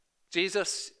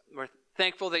Jesus, we're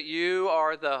thankful that you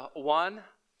are the one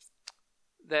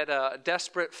that a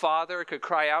desperate father could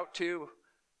cry out to,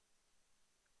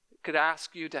 could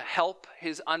ask you to help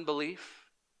his unbelief.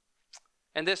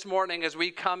 And this morning, as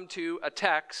we come to a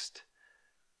text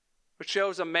which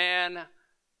shows a man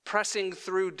pressing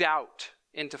through doubt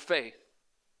into faith,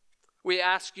 we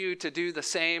ask you to do the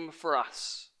same for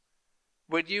us.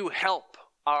 Would you help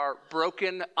our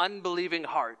broken, unbelieving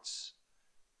hearts?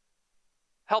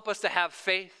 Help us to have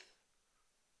faith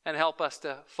and help us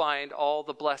to find all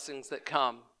the blessings that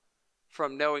come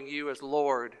from knowing you as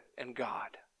Lord and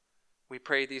God. We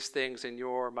pray these things in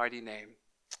your mighty name.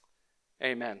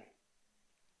 Amen.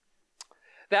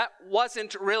 That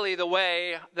wasn't really the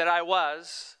way that I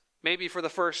was, maybe for the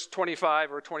first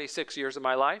 25 or 26 years of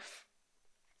my life.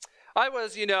 I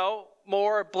was,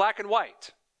 more black and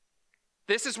white.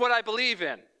 This is what I believe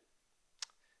in.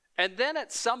 And then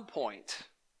at some point,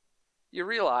 you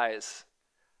realize,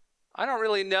 I don't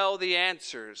really know the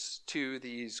answers to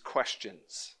these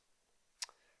questions.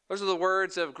 Those are the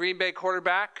words of Green Bay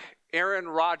quarterback Aaron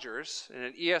Rodgers in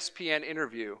an ESPN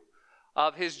interview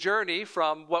of his journey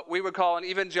from what we would call an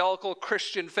evangelical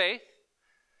Christian faith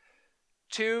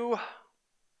to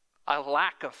a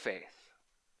lack of faith,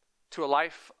 to a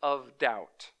life of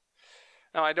doubt.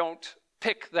 Now, I don't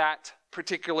pick that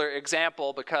particular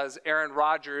example because Aaron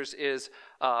Rodgers is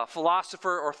a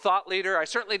philosopher or thought leader. I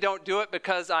certainly don't do it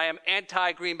because I am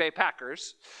anti-Green Bay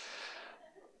Packers.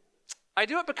 I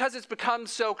do it because it's become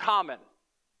so common.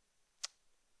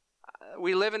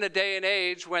 We live in a day and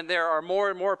age when there are more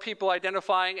and more people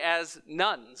identifying as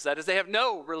nones. That is, they have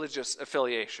no religious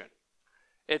affiliation.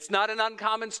 It's not an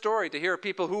uncommon story to hear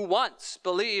people who once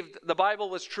believed the Bible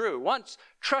was true, once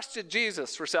trusted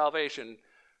Jesus for salvation,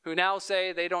 who now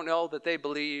say they don't know that they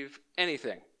believe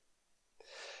anything.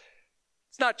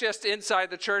 It's not just inside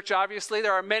the church, obviously.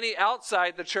 There are many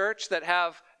outside the church that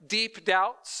have deep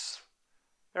doubts.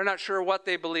 They're not sure what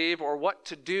they believe or what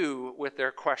to do with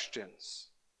their questions.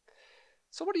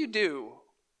 So what do you do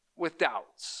with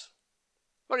doubts?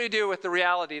 What do you do with the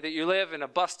reality that you live in a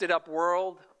busted up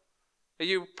world, that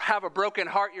you have a broken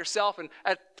heart yourself, and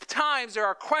at times there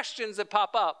are questions that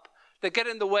pop up that get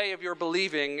in the way of your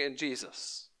believing in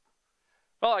Jesus?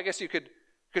 Well, I guess you could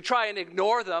try and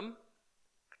ignore them,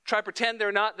 try to pretend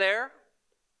they're not there.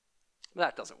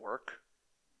 That doesn't work.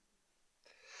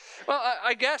 Well,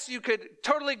 I guess you could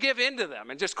totally give in to them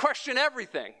and just question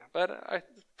everything, but I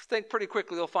think pretty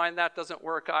quickly you'll find that doesn't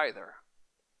work either.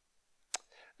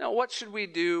 Now, what should we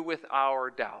do with our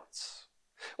doubts?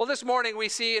 Well, this morning we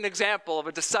see an example of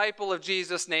a disciple of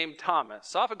Jesus named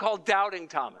Thomas, often called Doubting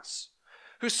Thomas,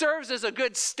 who serves as a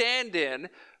good stand-in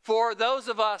for those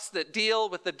of us that deal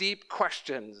with the deep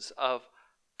questions of,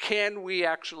 can we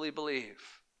actually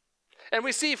believe? And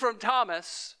we see from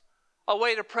Thomas a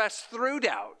way to press through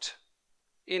doubt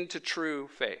into true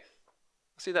faith.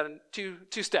 We'll see that in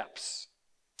two steps.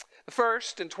 The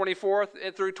first, in 24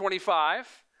 through 25,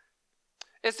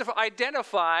 is to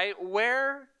identify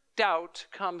where doubt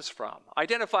comes from.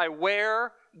 Identify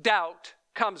where doubt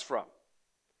comes from.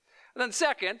 And then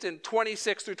second, in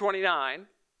 26 through 29,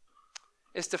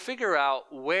 is to figure out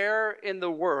where in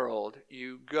the world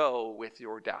you go with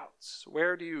your doubts.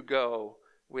 Where do you go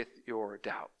with your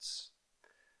doubts?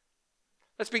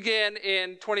 Let's begin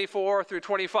in 24 through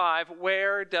 25.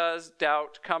 Where does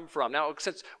doubt come from? Now,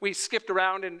 since we skipped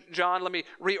around in John, let me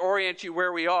reorient you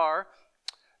where we are.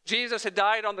 Jesus had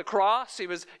died on the cross. He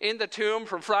was in the tomb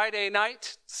from Friday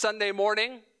night, Sunday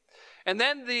morning. And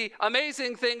then the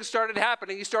amazing things started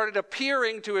happening. He started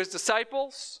appearing to his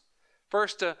disciples,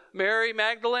 first to Mary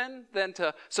Magdalene, then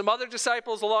to some other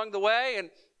disciples along the way,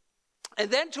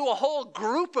 and then to a whole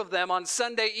group of them on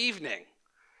Sunday evening.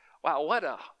 Wow, what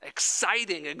an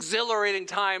exciting, exhilarating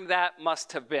time that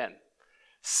must have been.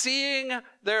 Seeing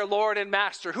their Lord and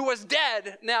Master, who was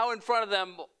dead, now in front of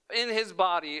them in his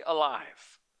body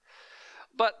alive.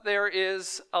 But there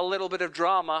is a little bit of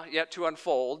drama yet to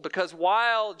unfold, because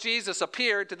while Jesus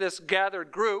appeared to this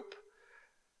gathered group,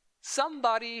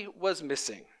 somebody was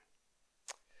missing.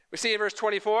 We see in verse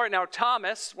 24, now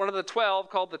Thomas, one of the 12,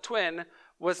 called the twin,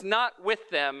 was not with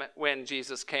them when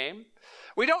Jesus came.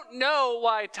 We don't know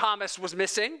why Thomas was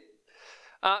missing.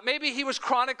 Maybe he was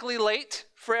chronically late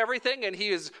for everything, and he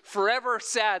is forever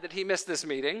sad that he missed this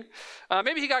meeting.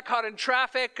 Maybe he got caught in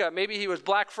traffic. Maybe he was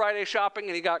Black Friday shopping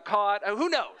and he got caught. Who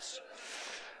knows?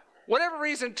 Whatever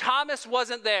reason, Thomas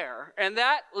wasn't there, and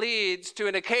that leads to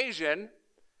an occasion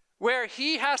where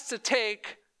he has to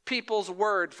take people's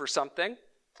word for something,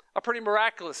 a pretty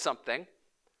miraculous something,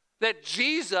 that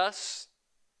Jesus,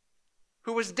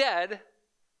 who was dead,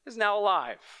 is now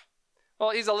alive. Well,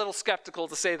 he's a little skeptical,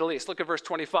 to say the least. Look at verse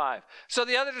 25. So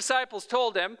the other disciples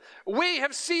told him, "We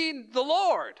have seen the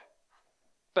Lord."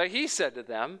 But he said to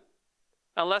them,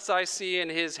 "Unless I see in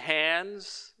his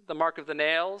hands the mark of the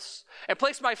nails, and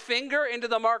place my finger into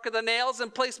the mark of the nails,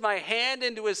 and place my hand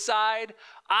into his side,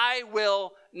 I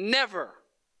will never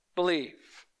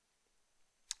believe."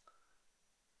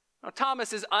 Now,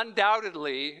 Thomas is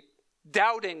undoubtedly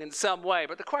doubting in some way,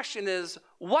 but the question is,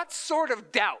 what sort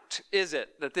of doubt is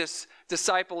it that this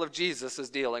disciple of Jesus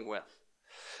is dealing with?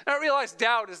 Now, I realize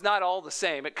doubt is not all the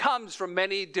same. It comes from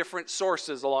many different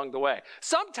sources along the way.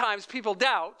 Sometimes people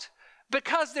doubt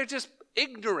because they're just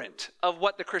ignorant of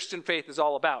what the Christian faith is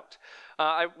all about.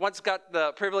 I once got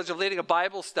the privilege of leading a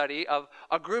Bible study of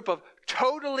a group of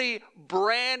totally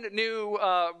brand new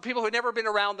people who had never been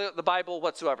around the Bible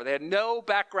whatsoever. They had no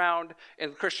background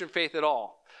in the Christian faith at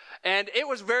all. And it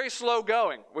was very slow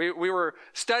going. We were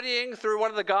studying through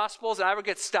one of the Gospels, and I would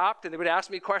get stopped, and they would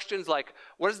ask me questions like,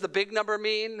 what does the big number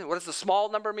mean? What does the small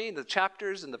number mean? The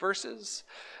chapters and the verses.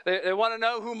 They want to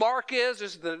know who Mark is.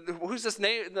 Who's this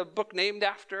name, the book named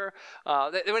after?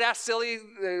 They would ask silly,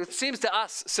 it seems to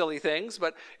us, silly things,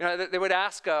 but they would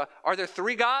ask, are there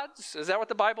three gods? Is that what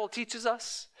the Bible teaches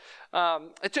us?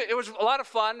 It was a lot of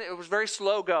fun. It was very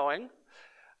slow going.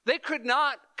 They could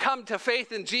not come to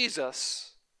faith in Jesus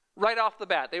right off the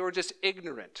bat. They were just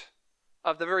ignorant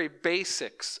of the very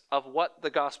basics of what the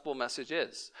gospel message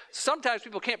is. Sometimes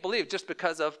people can't believe just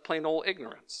because of plain old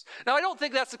ignorance. Now, I don't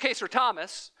think that's the case for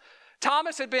Thomas.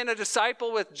 Thomas had been a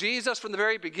disciple with Jesus from the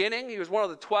very beginning. He was one of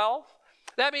the 12.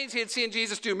 That means he had seen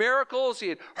Jesus do miracles. He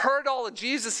had heard all of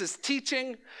Jesus'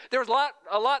 teaching. There was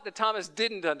a lot that Thomas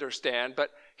didn't understand,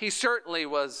 but he certainly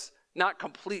was not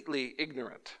completely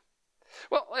ignorant.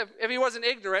 Well, if he wasn't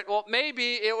ignorant, well,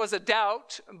 maybe it was a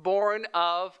doubt born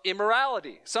of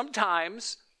immorality.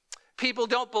 Sometimes people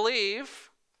don't believe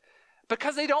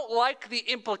because they don't like the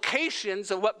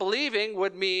implications of what believing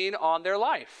would mean on their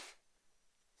life.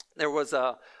 There was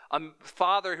a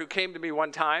father who came to me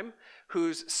one time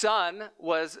whose son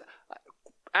was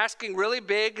asking really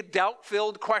big,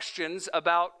 doubt-filled questions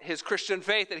about his Christian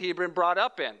faith that he had been brought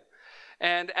up in.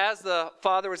 And as the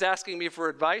father was asking me for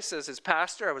advice as his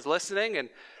pastor, I was listening,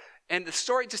 and the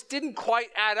story just didn't quite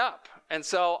add up. And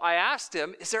so I asked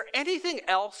him, is there anything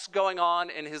else going on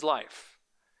in his life?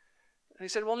 And he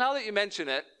said, well, now that you mention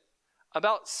it,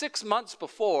 about 6 months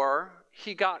before,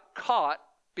 he got caught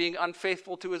being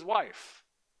unfaithful to his wife.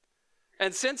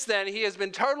 And since then, he has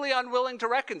been totally unwilling to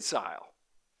reconcile.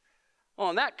 Well,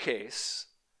 in that case,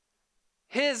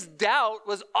 his doubt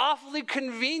was awfully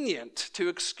convenient to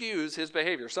excuse his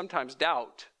behavior. Sometimes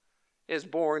doubt is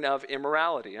born of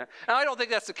immorality. Now, I don't think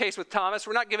that's the case with Thomas.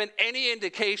 We're not given any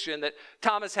indication that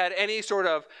Thomas had any sort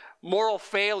of moral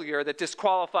failure that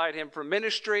disqualified him from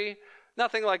ministry.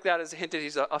 Nothing like that is hinted.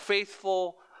 He's a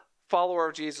faithful follower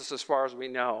of Jesus as far as we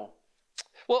know.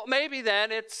 Well, maybe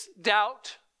then it's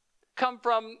doubt come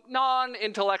from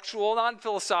non-intellectual,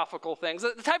 non-philosophical things.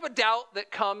 The type of doubt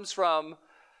that comes from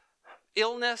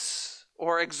illness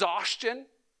or exhaustion.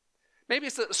 Maybe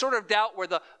it's the sort of doubt where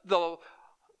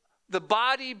the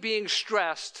body being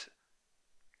stressed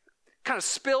kind of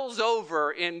spills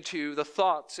over into the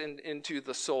thoughts and into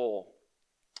the soul.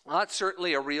 Well, that's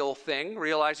certainly a real thing.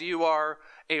 Realize you are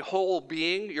a whole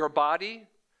being, your body.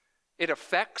 It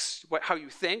affects how you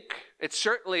think. It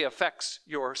certainly affects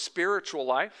your spiritual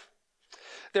life.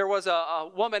 There was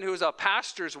a woman who was a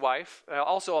pastor's wife,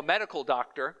 also a medical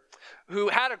doctor, who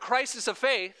had a crisis of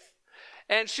faith,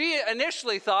 and she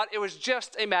initially thought it was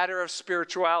just a matter of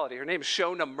spirituality. Her name is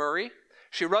Shona Murray.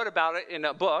 She wrote about it in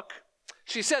a book.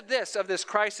 She said this of this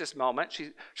crisis moment.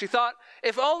 She thought,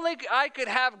 if only I could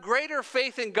have greater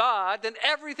faith in God, then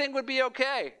everything would be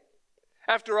okay.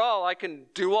 After all, I can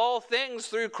do all things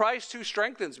through Christ who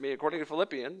strengthens me, according to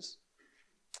Philippians.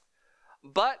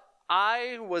 But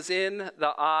I was in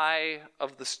the eye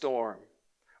of the storm,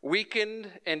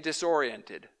 weakened and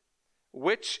disoriented,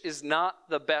 which is not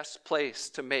the best place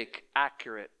to make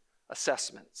accurate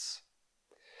assessments.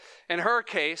 In her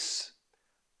case,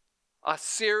 a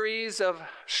series of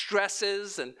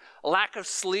stresses and lack of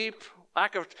sleep,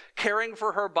 lack of caring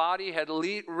for her body had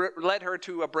led her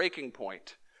to a breaking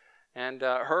point. And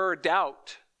her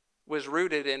doubt was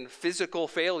rooted in physical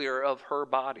failure of her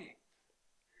body.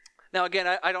 Now,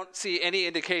 again, I don't see any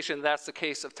indication that's the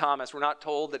case of Thomas. We're not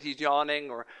told that he's yawning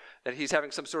or that he's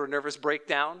having some sort of nervous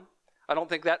breakdown. I don't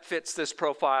think that fits this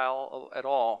profile at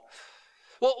all.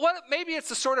 Well, maybe it's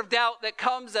the sort of doubt that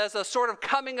comes as a sort of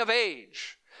coming of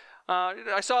age.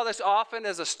 I saw this often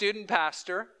as a student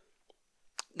pastor.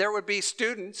 There would be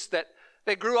students that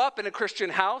they grew up in a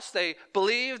Christian house. They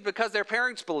believed because their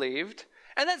parents believed.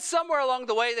 And then somewhere along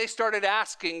the way, they started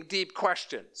asking deep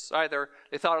questions. Either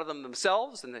they thought of them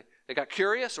themselves and they got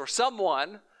curious, or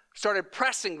someone started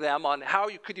pressing them on how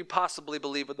could you possibly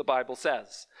believe what the Bible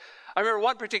says. I remember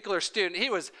one particular student, he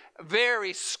was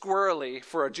very squirrely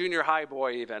for a junior high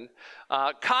boy even,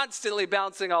 constantly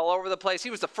bouncing all over the place. He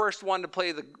was the first one to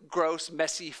play the gross,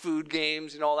 messy food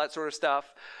games and all that sort of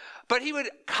stuff. But he would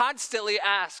constantly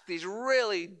ask these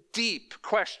really deep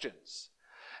questions.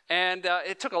 And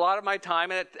it took a lot of my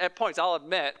time, and at points, I'll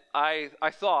admit, I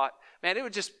thought, man, it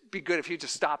would just be good if you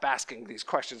just stop asking these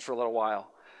questions for a little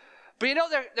while. But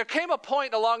there came a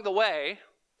point along the way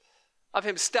of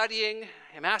him studying,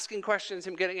 him asking questions,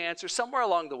 him getting answers, somewhere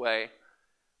along the way,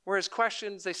 where his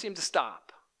questions, they seemed to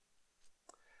stop.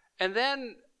 And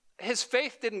then his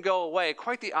faith didn't go away.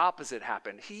 Quite the opposite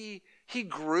happened. He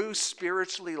grew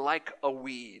spiritually like a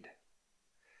weed.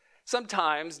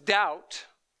 Sometimes doubt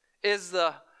is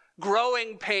the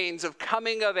growing pains of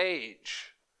coming of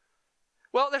age.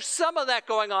 Well, there's some of that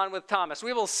going on with Thomas.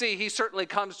 We will see he certainly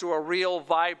comes to a real,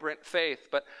 vibrant faith,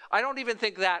 but I don't even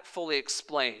think that fully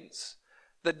explains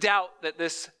the doubt that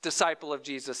this disciple of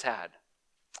Jesus had.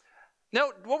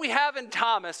 Note, what we have in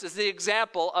Thomas is the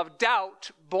example of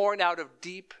doubt born out of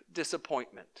deep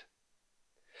disappointment.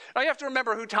 Now, you have to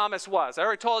remember who Thomas was. I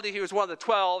already told you he was one of the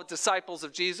 12 disciples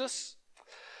of Jesus.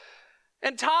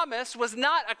 And Thomas was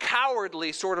not a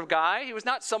cowardly sort of guy. He was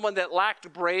not someone that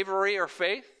lacked bravery or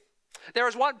faith. There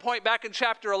was one point back in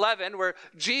chapter 11 where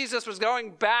Jesus was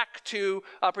going back to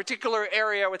a particular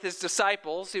area with his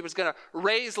disciples. He was going to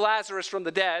raise Lazarus from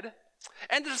the dead.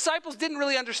 And the disciples didn't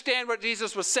really understand what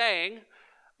Jesus was saying.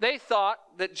 They thought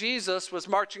that Jesus was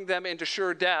marching them into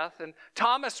sure death. And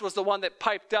Thomas was the one that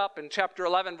piped up in chapter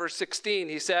 11, verse 16.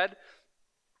 He said,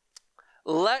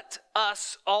 "Let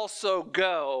us also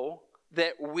go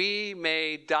that we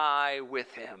may die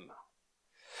with him."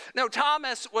 Now,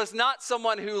 Thomas was not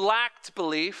someone who lacked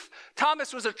belief.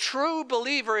 Thomas was a true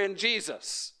believer in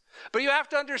Jesus. But you have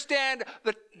to understand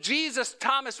the Jesus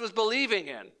Thomas was believing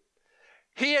in.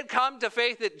 He had come to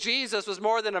faith that Jesus was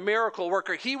more than a miracle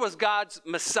worker. He was God's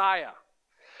Messiah.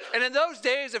 And in those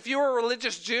days, if you were a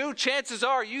religious Jew, chances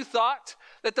are you thought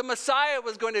that the Messiah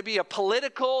was going to be a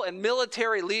political and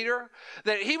military leader,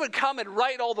 that he would come and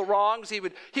right all the wrongs. He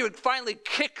would finally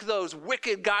kick those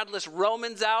wicked, godless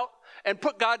Romans out and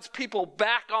put God's people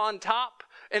back on top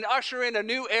and usher in a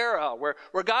new era where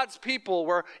God's people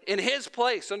were in his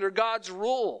place under God's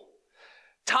rule.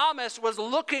 Thomas was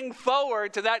looking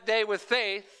forward to that day with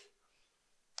faith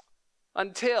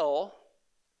until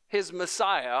his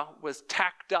Messiah was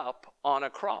tacked up on a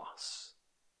cross.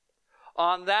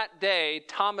 On that day,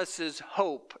 Thomas's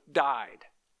hope died.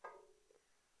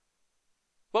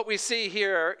 What we see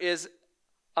here is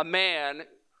a man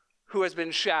who has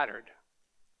been shattered.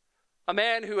 A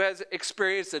man who has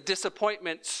experienced a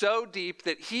disappointment so deep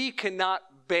that he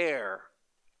cannot bear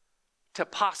to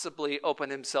possibly open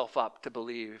himself up to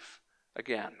believe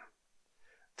again.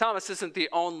 Thomas isn't the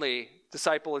only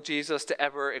disciple of Jesus to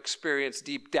ever experience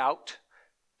deep doubt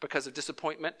because of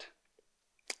disappointment.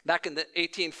 Back in the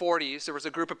 1840s, there was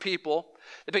a group of people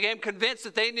that became convinced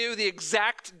that they knew the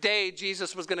exact day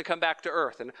Jesus was going to come back to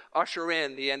earth and usher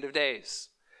in the end of days.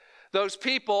 Those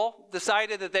people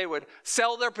decided that they would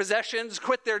sell their possessions,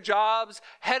 quit their jobs,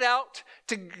 head out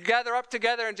to gather up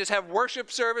together and just have worship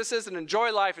services and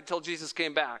enjoy life until Jesus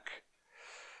came back.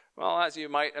 Well, as you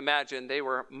might imagine, they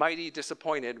were mighty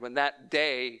disappointed when that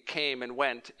day came and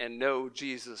went and no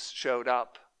Jesus showed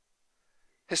up.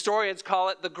 Historians call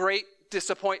it the Great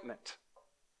Disappointment.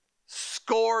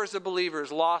 Scores of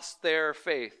believers lost their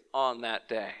faith on that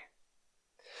day.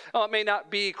 Well, it may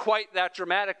not be quite that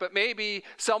dramatic, but maybe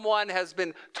someone has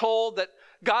been told that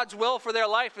God's will for their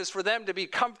life is for them to be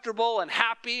comfortable and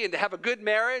happy and to have a good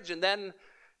marriage, and then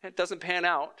it doesn't pan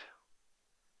out.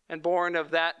 And born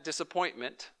of that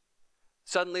disappointment,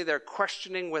 suddenly they're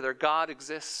questioning whether God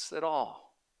exists at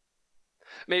all.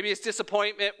 Maybe it's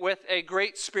disappointment with a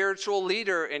great spiritual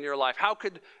leader in your life. How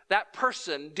could that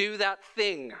person do that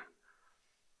thing?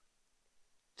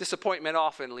 Disappointment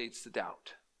often leads to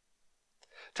doubt.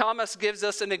 Thomas gives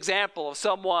us an example of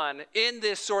someone in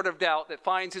this sort of doubt that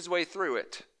finds his way through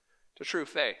it to true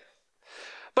faith.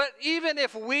 But even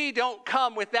if we don't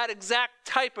come with that exact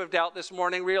type of doubt this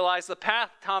morning, realize the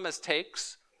path Thomas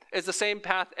takes is the same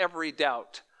path every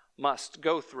doubt must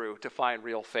go through to find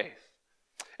real faith.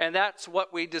 And that's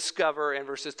what we discover in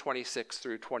verses 26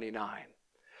 through 29.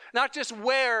 Not just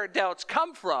where doubts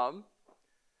come from,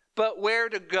 but where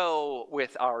to go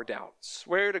with our doubts.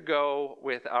 Where to go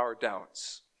with our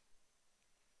doubts.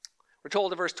 We're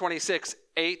told in verse 26,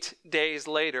 8 days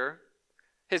later,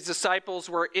 His disciples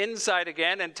were inside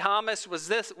again, and Thomas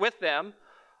was with them.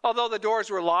 Although the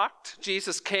doors were locked,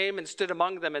 Jesus came and stood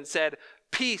among them and said,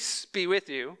 "Peace be with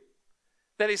you."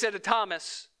 Then he said to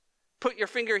Thomas, "Put your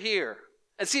finger here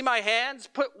and see my hands.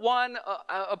 Put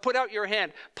out your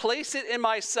hand. Place it in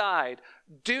my side.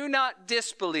 Do not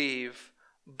disbelieve,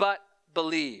 but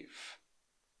believe."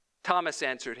 Thomas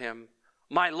answered him,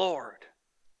 "My Lord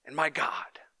and my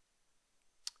God."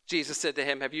 Jesus said to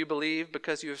him, "Have you believed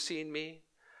because you have seen me?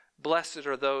 Blessed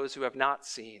are those who have not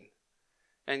seen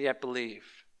and yet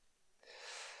believe."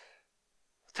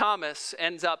 Thomas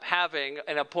ends up having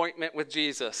an appointment with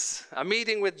Jesus, a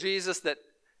meeting with Jesus that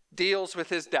deals with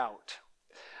his doubt.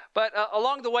 But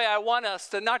along the way, I want us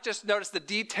to not just notice the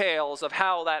details of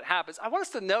how that happens. I want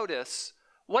us to notice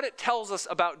what it tells us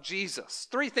about Jesus.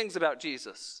 3 things about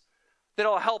Jesus that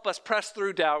will help us press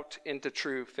through doubt into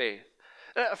true faith.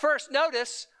 First,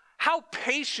 notice how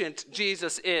patient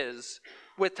Jesus is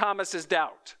with Thomas's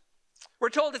doubt. We're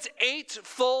told it's 8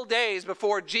 full days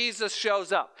before Jesus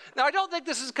shows up. Now, I don't think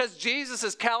this is because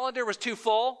Jesus' calendar was too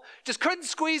full. Just couldn't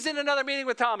squeeze in another meeting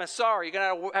with Thomas. Sorry, you're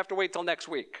going to have to wait till next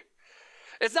week.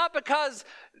 It's not because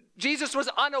Jesus was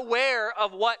unaware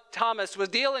of what Thomas was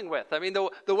dealing with. I mean,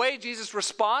 the way Jesus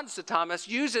responds to Thomas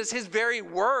uses his very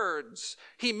words.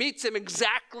 He meets him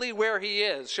exactly where he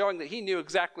is, showing that he knew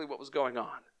exactly what was going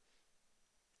on.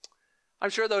 I'm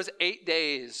sure those 8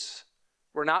 days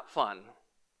were not fun.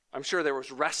 I'm sure there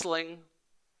was wrestling,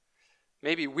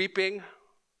 maybe weeping.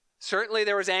 Certainly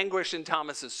there was anguish in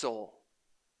Thomas's soul.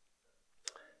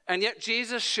 And yet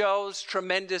Jesus shows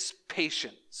tremendous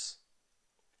patience.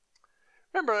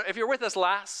 Remember, if you're with us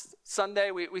last Sunday,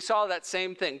 we saw that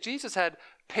same thing. Jesus had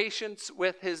patience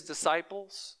with his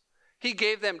disciples. He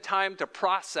gave them time to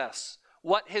process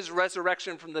what his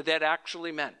resurrection from the dead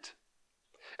actually meant.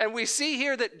 And we see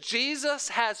here that Jesus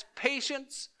has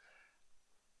patience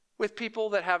with people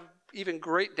that have even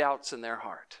great doubts in their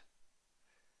heart.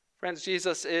 Friends,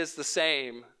 Jesus is the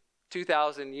same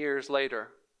 2,000 years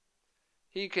later.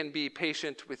 He can be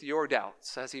patient with your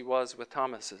doubts as he was with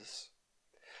Thomas's.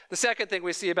 The second thing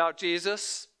we see about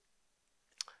Jesus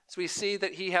is we see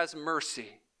that he has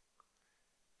mercy.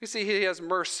 We see he has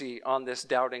mercy on this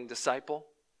doubting disciple.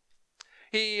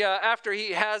 After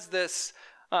he has this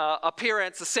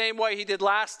appearance the same way he did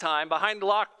last time, behind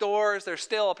locked doors, they're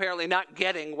still apparently not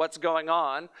getting what's going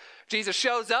on. Jesus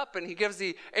shows up and he gives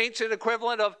the ancient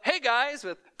equivalent of, "Hey guys,"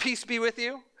 with "peace be with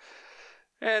you."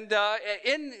 And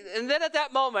then at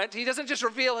that moment, he doesn't just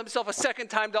reveal himself a second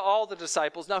time to all the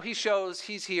disciples. No, he shows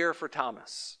he's here for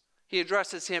Thomas. He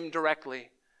addresses him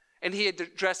directly, and he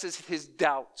addresses his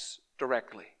doubts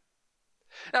directly.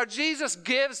 Now, Jesus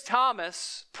gives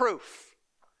Thomas proof.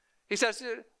 He says,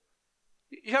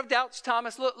 "You have doubts,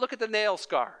 Thomas? Look at the nail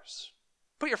scars.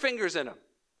 Put your fingers in them.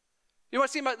 You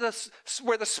want to see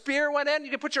where the spear went in? You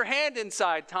can put your hand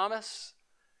inside, Thomas."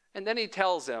 And then he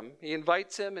tells him, he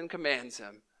invites him and commands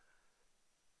him,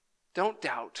 "Don't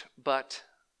doubt, but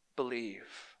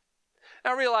believe."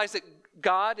 Now realize that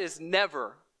God is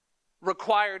never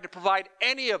required to provide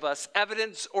any of us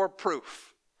evidence or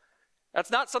proof. That's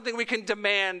not something we can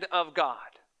demand of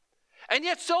God. And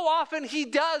yet so often he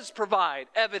does provide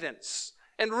evidence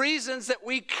and reasons that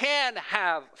we can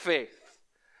have faith.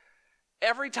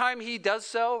 Every time he does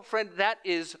so, friend, that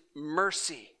is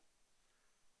mercy.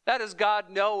 That is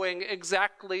God knowing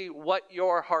exactly what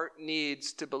your heart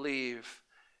needs to believe,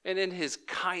 and in his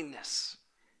kindness,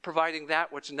 providing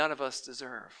that which none of us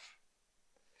deserve.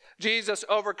 Jesus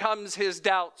overcomes his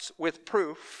doubts with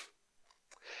proof.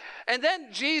 And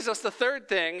then Jesus, the third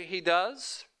thing he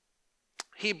does,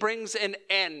 he brings an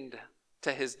end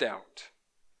to his doubt.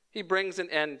 He brings an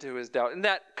end to his doubt. In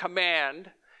that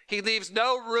command, he leaves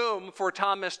no room for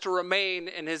Thomas to remain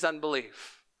in his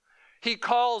unbelief. He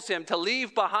calls him to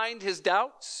leave behind his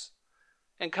doubts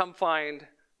and come find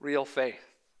real faith.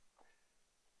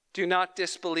 Do not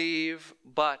disbelieve,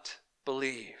 but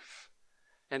believe.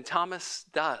 And Thomas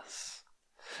does.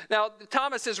 Now,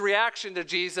 Thomas's reaction to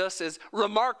Jesus is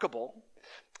remarkable.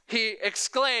 He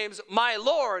exclaims, "My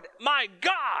Lord, my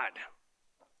God."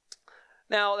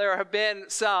 Now, there have been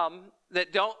some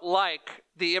that don't like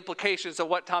the implications of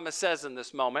what Thomas says in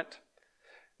this moment.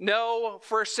 No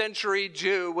first century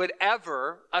Jew would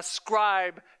ever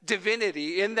ascribe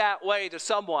divinity in that way to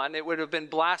someone. It would have been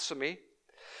blasphemy.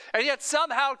 And yet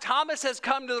somehow Thomas has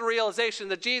come to the realization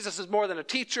that Jesus is more than a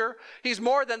teacher. He's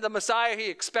more than the Messiah he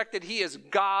expected. He is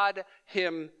God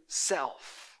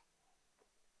himself.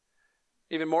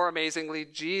 Even more amazingly,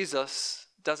 Jesus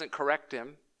doesn't correct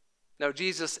him. No,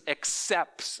 Jesus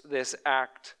accepts this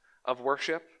act of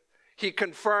worship. He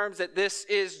confirms that this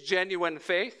is genuine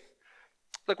faith.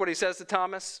 Look what he says to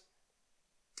Thomas.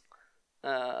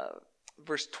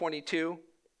 Verse 22.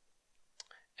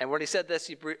 And when he said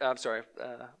this,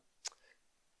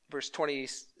 verse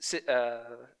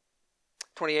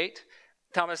 28.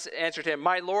 Thomas answered him,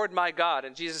 "My Lord, my God."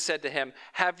 And Jesus said to him,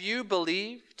 "Have you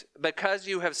believed because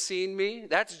you have seen me?"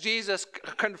 That's Jesus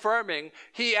confirming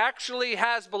he actually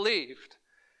has believed.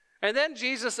 And then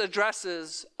Jesus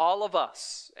addresses all of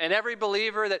us and every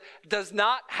believer that does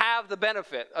not have the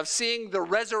benefit of seeing the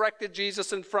resurrected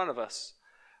Jesus in front of us.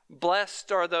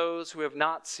 Blessed are those who have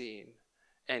not seen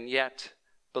and yet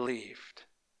believed.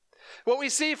 What we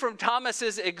see from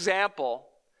Thomas's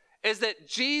example is that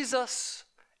Jesus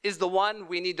is the one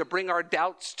we need to bring our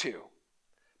doubts to,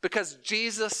 because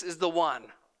Jesus is the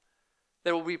one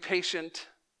that will be patient,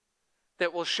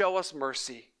 that will show us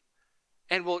mercy,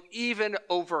 and will even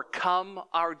overcome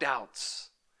our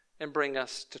doubts and bring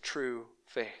us to true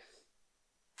faith.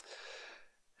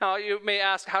 Now, you may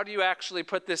ask, how do you actually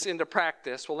put this into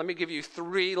practice? Well, let me give you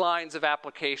 3 lines of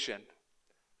application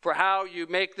for how you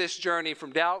make this journey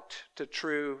from doubt to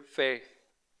true faith.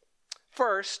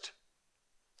 First,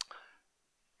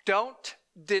 don't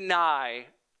deny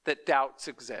that doubts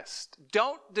exist.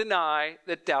 Don't deny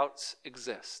that doubts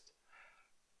exist.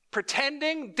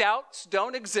 Pretending doubts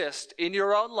don't exist in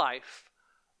your own life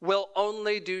will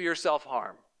only do yourself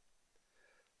harm.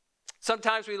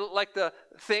 Sometimes we like to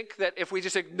think that if we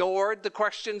just ignored the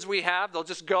questions we have, they'll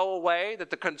just go away,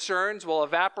 that the concerns will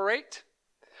evaporate.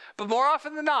 But more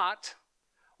often than not,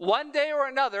 one day or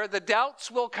another, the doubts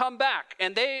will come back.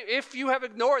 And if you have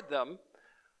ignored them,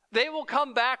 they will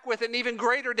come back with an even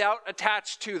greater doubt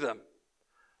attached to them.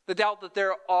 The doubt that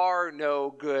there are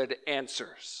no good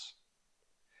answers.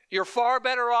 You're far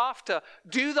better off to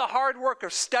do the hard work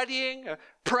of studying,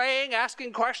 praying,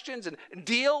 asking questions, and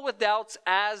deal with doubts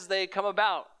as they come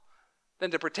about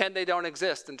than to pretend they don't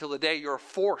exist until the day you're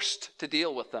forced to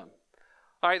deal with them,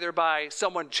 either by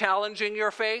someone challenging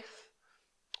your faith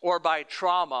or by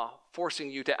trauma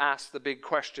forcing you to ask the big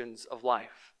questions of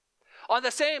life. On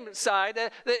the same side,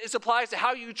 this applies to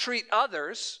how you treat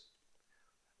others.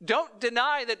 Don't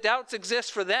deny that doubts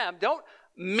exist for them. Don't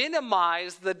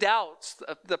minimize the doubts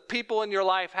the people in your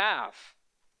life have.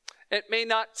 It may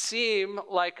seem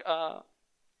like a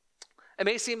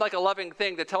loving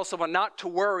thing to tell someone not to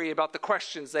worry about the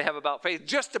questions they have about faith,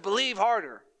 just to believe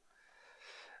harder.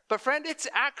 But friend, it's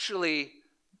actually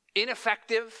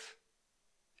ineffective.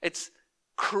 It's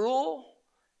cruel.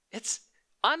 It's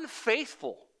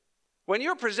unfaithful. When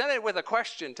you're presented with a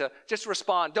question, to just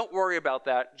respond, don't worry about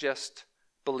that, just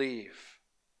believe.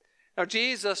 Now,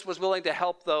 Jesus was willing to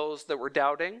help those that were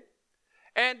doubting,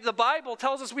 and the Bible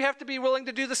tells us we have to be willing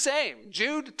to do the same.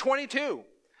 Jude 22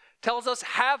 tells us,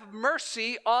 have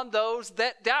mercy on those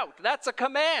that doubt. That's a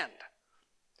command.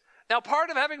 Now, part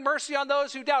of having mercy on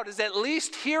those who doubt is at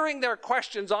least hearing their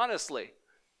questions honestly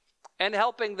and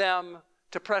helping them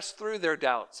to press through their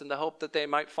doubts in the hope that they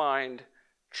might find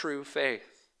true faith.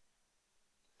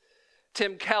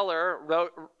 Tim Keller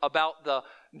wrote about the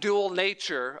dual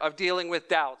nature of dealing with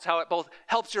doubts, how it both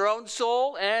helps your own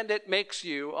soul and it makes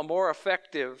you a more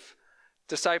effective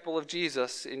disciple of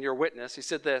Jesus in your witness. He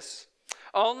said this,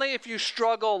 "Only if you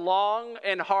struggle long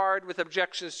and hard with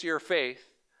objections to your faith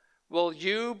will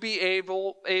you be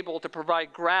able to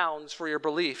provide grounds for your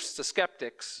beliefs to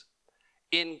skeptics,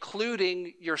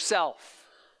 including yourself.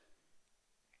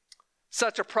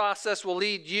 Such a process will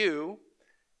lead you,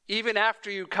 even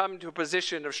after you come to a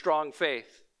position of strong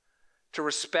faith, to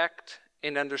respect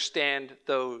and understand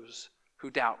those who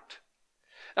doubt."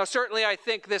 Now, certainly I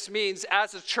think this means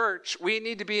as a church, we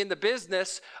need to be in the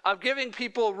business of giving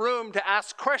people room to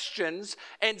ask questions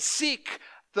and seek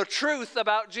the truth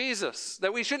about Jesus.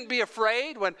 That we shouldn't be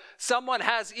afraid when someone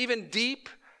has even deep,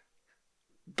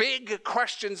 big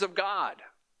questions of God.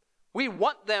 We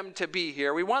want them to be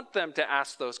here. We want them to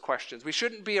ask those questions. We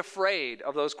shouldn't be afraid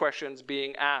of those questions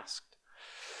being asked.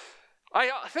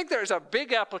 I think there's a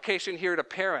big application here to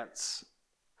parents.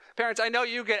 Parents, I know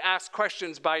you get asked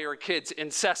questions by your kids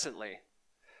incessantly.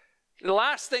 The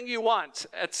last thing you want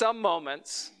at some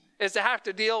moments is to have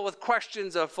to deal with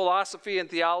questions of philosophy and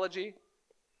theology.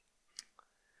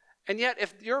 And yet,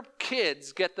 if your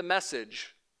kids get the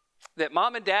message that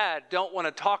mom and dad don't want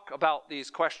to talk about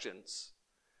these questions,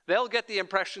 they'll get the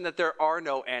impression that there are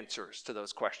no answers to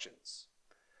those questions.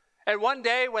 And one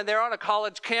day when they're on a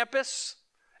college campus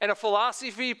and a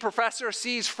philosophy professor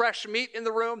sees fresh meat in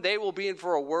the room, they will be in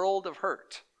for a world of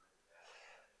hurt.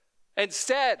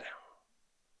 Instead,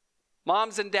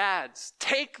 moms and dads,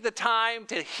 take the time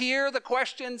to hear the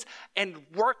questions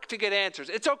and work to get answers.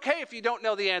 It's okay if you don't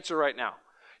know the answer right now.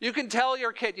 You can tell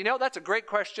your kid, that's a great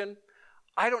question.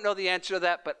 I don't know the answer to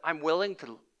that, but I'm willing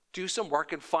to do some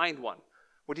work and find one.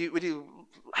 Would you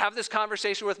have this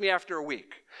conversation with me after a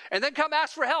week? And then come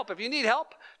ask for help. If you need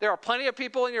help, there are plenty of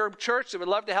people in your church that would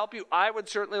love to help you. I would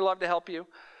certainly love to help you.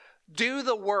 Do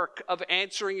the work of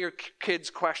answering your kids'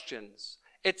 questions.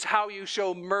 It's how you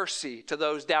show mercy to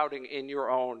those doubting in your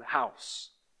own house.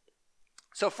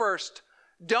 So first,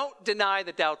 don't deny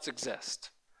that doubts exist.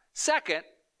 Second,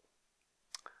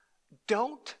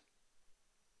 don't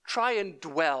try and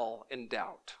dwell in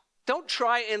doubt. Don't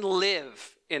try and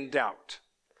live in doubt.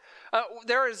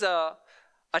 There is a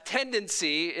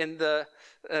tendency in the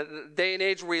day and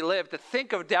age we live to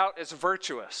think of doubt as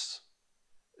virtuous.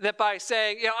 That by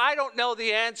saying, I don't know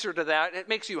the answer to that, it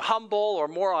makes you humble or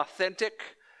more authentic.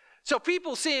 So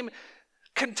people seem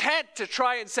content to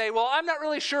try and say, well, I'm not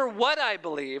really sure what I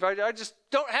believe. I just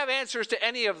don't have answers to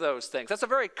any of those things. That's a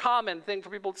very common thing for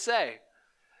people to say.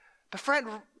 But friend,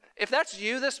 if that's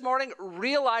you this morning,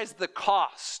 realize the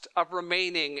cost of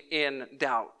remaining in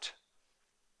doubt.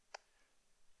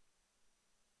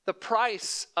 The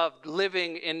price of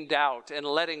living in doubt and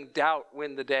letting doubt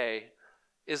win the day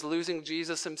is losing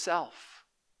Jesus himself.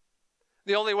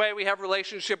 The only way we have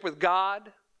relationship with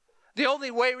God, the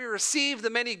only way we receive the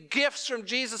many gifts from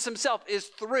Jesus himself is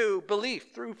through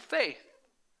belief, through faith.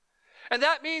 And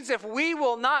that means if we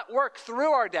will not work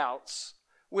through our doubts,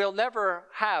 we'll never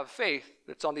have faith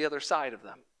that's on the other side of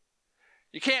them.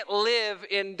 You can't live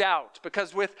in doubt,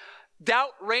 because with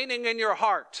doubt reigning in your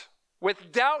heart,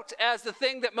 with doubt as the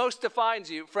thing that most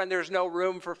defines you, friend, there's no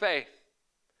room for faith.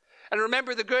 And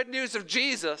remember, the good news of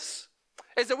Jesus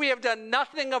is that we have done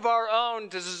nothing of our own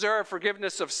to deserve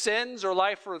forgiveness of sins or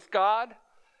life with God.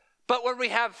 But when we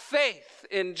have faith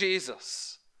in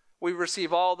Jesus, we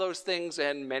receive all those things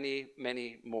and many,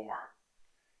 many more.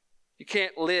 You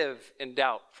can't live in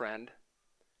doubt, friend.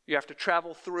 You have to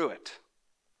travel through it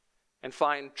and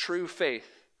find true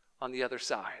faith on the other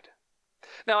side.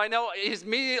 Now, I know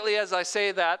immediately as I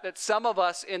say that some of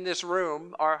us in this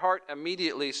room, our heart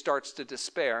immediately starts to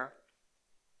despair.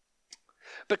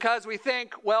 Because we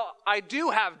think, well, I do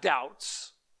have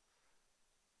doubts.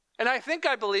 And I think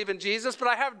I believe in Jesus, but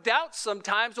I have doubts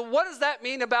sometimes. Well, what does that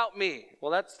mean about me?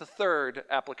 Well, that's the third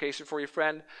application for you,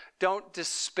 friend. Don't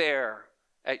despair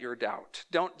at your doubt.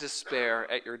 Don't despair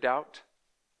at your doubt.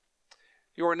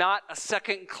 You are not a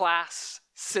second-class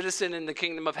citizen in the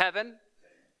kingdom of heaven.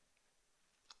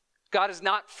 God has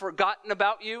not forgotten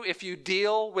about you if you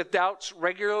deal with doubts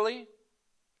regularly.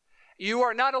 You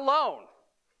are not alone.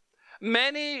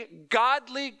 Many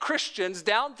godly Christians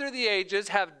down through the ages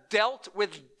have dealt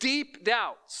with deep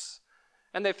doubts,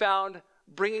 and they found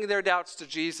bringing their doubts to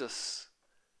Jesus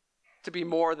to be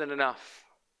more than enough.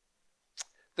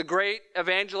 The great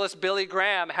evangelist Billy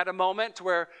Graham had a moment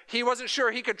where he wasn't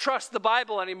sure he could trust the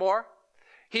Bible anymore.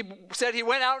 He said he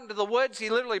went out into the woods,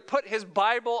 he literally put his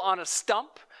Bible on a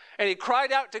stump, and he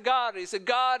cried out to God. He said,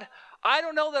 God, I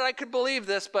don't know that I could believe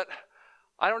this, but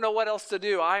I don't know what else to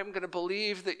do. I am going to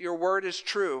believe that your word is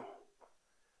true.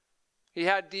 He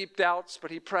had deep doubts,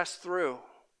 but he pressed through.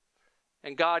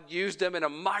 And God used him in a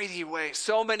mighty way.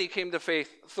 So many came to faith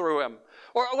through him.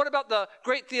 Or what about the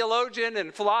great theologian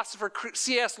and philosopher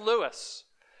C.S. Lewis?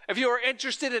 If you are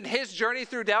interested in his journey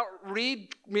through doubt,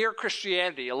 read Mere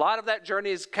Christianity. A lot of that journey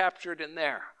is captured in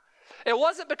there. It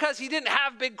wasn't because he didn't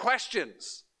have big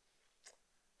questions.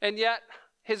 And yet,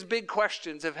 his big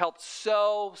questions have helped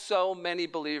so many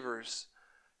believers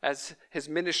as his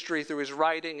ministry through his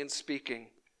writing and speaking.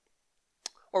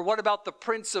 Or what about the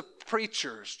Prince of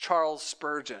Preachers, Charles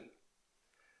Spurgeon?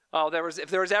 Oh, if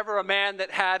there was ever a man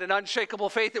that had an unshakable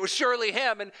faith, it was surely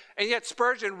him. And yet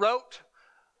Spurgeon wrote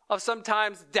of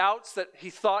sometimes doubts that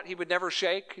he thought he would never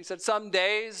shake. He said, some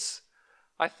days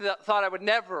I thought I would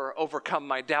never overcome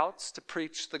my doubts to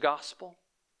preach the gospel.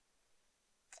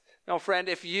 No, friend,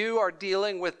 if you are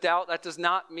dealing with doubt, that does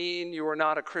not mean you are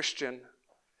not a Christian.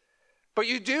 But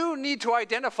you do need to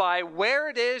identify where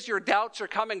it is your doubts are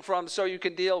coming from so you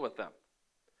can deal with them.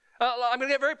 I'm going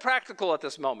to get very practical at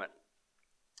this moment.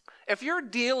 If you're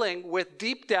dealing with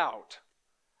deep doubt,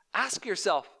 ask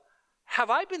yourself, have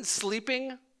I been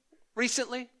sleeping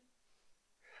recently?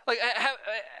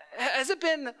 Has it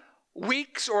been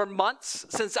weeks or months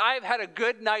since I've had a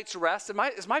good night's rest?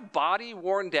 Is my body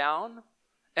worn down?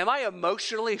 Am I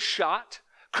emotionally shot?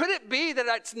 Could it be that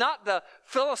it's not the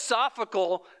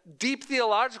philosophical, deep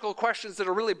theological questions that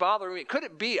are really bothering me? Could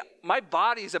it be my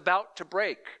body's about to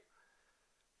break?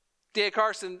 D.A.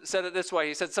 Carson said it this way.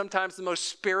 He said, sometimes the most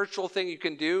spiritual thing you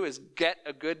can do is get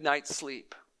a good night's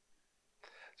sleep.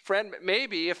 Friend,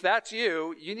 maybe if that's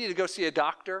you, you need to go see a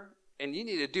doctor and you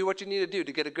need to do what you need to do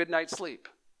to get a good night's sleep.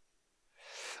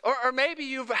 Or maybe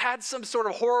you've had some sort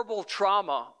of horrible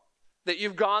trauma that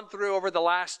you've gone through over the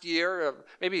last year.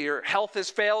 Maybe your health has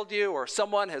failed you, or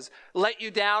someone has let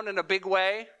you down in a big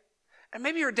way. And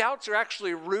maybe your doubts are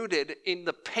actually rooted in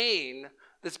the pain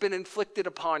that's been inflicted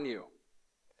upon you.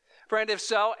 Friend, if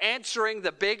so, answering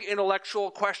the big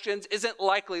intellectual questions isn't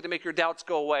likely to make your doubts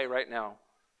go away right now.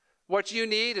 What you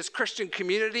need is Christian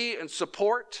community and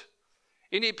support.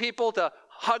 You need people to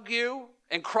hug you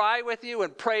and cry with you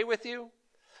and pray with you.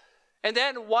 And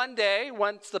then one day,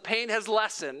 once the pain has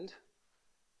lessened,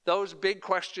 those big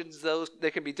questions, they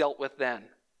can be dealt with then.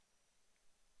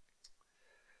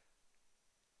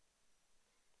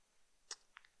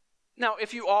 Now,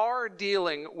 if you are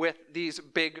dealing with these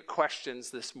big questions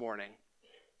this morning,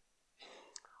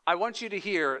 I want you to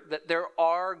hear that there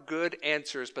are good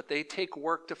answers, but they take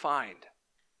work to find.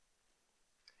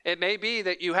 It may be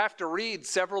that you have to read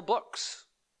several books.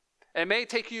 It may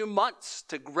take you months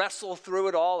to wrestle through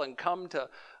it all and come to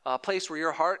a place where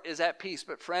your heart is at peace.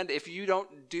 But friend, if you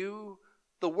don't do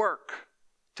the work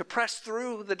to press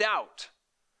through the doubt,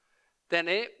 then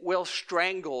it will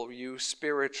strangle you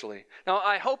spiritually. Now,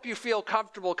 I hope you feel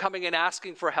comfortable coming and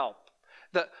asking for help.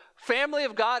 The family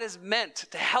of God is meant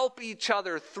to help each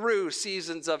other through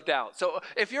seasons of doubt. So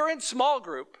if you're in small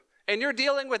group and you're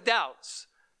dealing with doubts,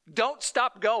 don't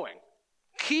stop going.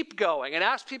 Keep going and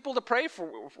ask people to pray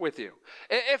with you.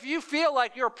 If you feel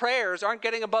like your prayers aren't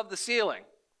getting above the ceiling,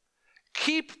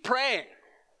 keep praying.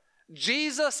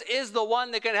 Jesus is the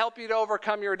one that can help you to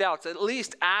overcome your doubts. At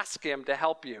least ask him to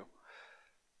help you.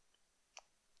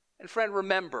 And friend,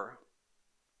 remember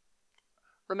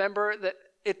that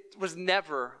it was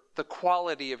never the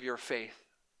quality of your faith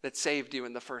that saved you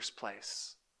in the first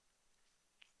place.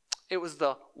 It was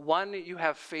the one you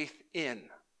have faith in.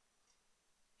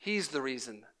 He's the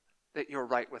reason that you're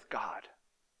right with God.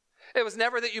 It was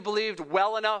never that you believed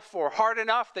well enough or hard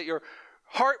enough, that your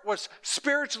heart was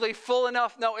spiritually full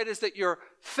enough. No, it is that your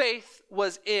faith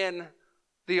was in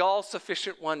the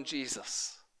all-sufficient one,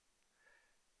 Jesus.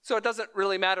 So it doesn't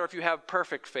really matter if you have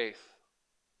perfect faith,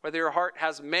 whether your heart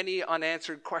has many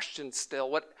unanswered questions still.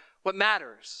 What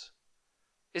matters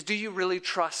is, do you really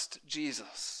trust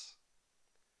Jesus?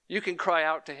 You can cry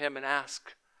out to him and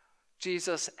ask,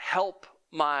 Jesus, help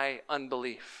my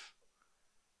unbelief.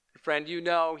 Friend, you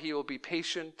know he will be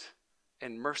patient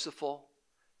and merciful,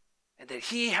 and that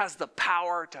he has the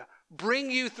power to bring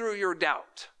you through your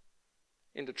doubt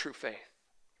into true faith.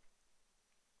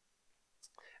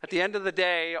 At the end of the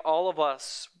day, all of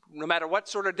us, no matter what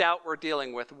sort of doubt we're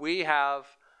dealing with, we have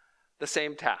the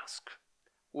same task.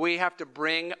 We have to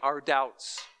bring our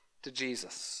doubts to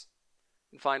Jesus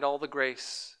and find all the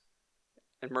grace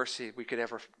and mercy we could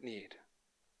ever need.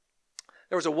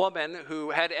 There was a woman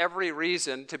who had every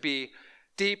reason to be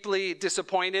deeply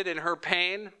disappointed in her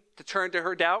pain, to turn to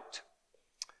her doubt.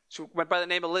 She went by the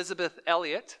name Elisabeth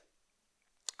Elliot.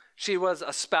 She was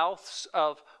a spouse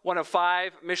of one of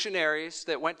 5 missionaries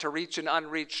that went to reach an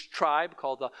unreached tribe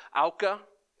called the Auca.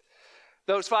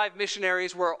 Those 5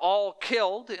 missionaries were all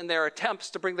killed in their attempts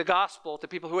to bring the gospel to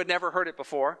people who had never heard it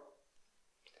before.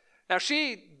 Now,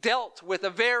 she dealt with a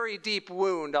very deep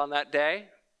wound on that day,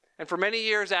 and for many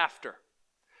years after.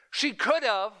 She could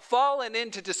have fallen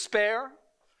into despair.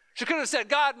 She could have said,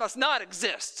 God must not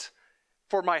exist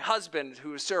for my husband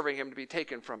who is serving him to be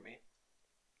taken from me.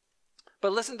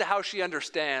 But listen to how she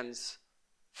understands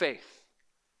faith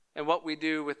and what we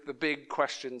do with the big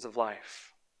questions of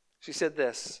life. She said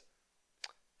this: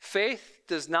 faith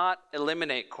does not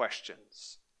eliminate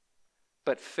questions,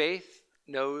 but faith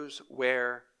knows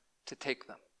where to take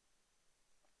them.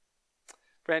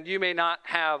 Friend, you may not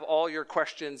have all your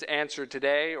questions answered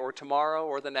today or tomorrow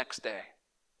or the next day.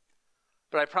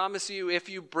 But I promise you, if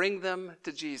you bring them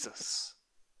to Jesus,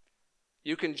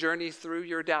 you can journey through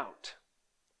your doubt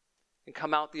and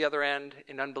come out the other end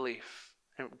in unbelief,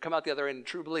 and come out the other end in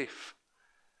true belief.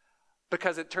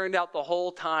 Because it turned out the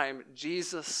whole time,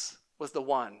 Jesus was the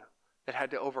one that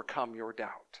had to overcome your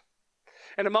doubt.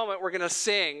 In a moment, we're going to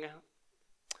sing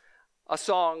a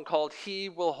song called He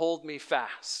Will Hold Me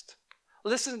Fast.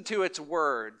 Listen to its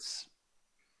words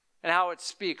and how it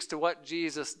speaks to what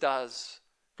Jesus does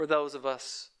for those of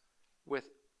us with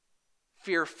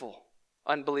fearful,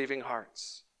 unbelieving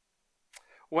hearts.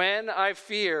 When I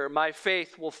fear my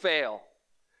faith will fail,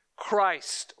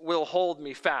 Christ will hold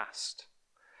me fast.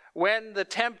 When the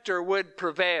tempter would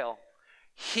prevail,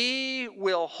 he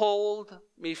will hold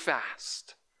me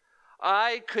fast.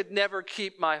 I could never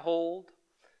keep my hold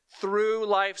through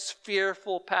life's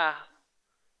fearful path,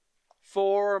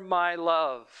 for my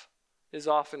love is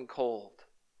often cold.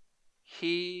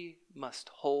 He must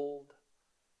hold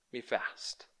me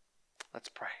fast. Let's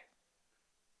pray.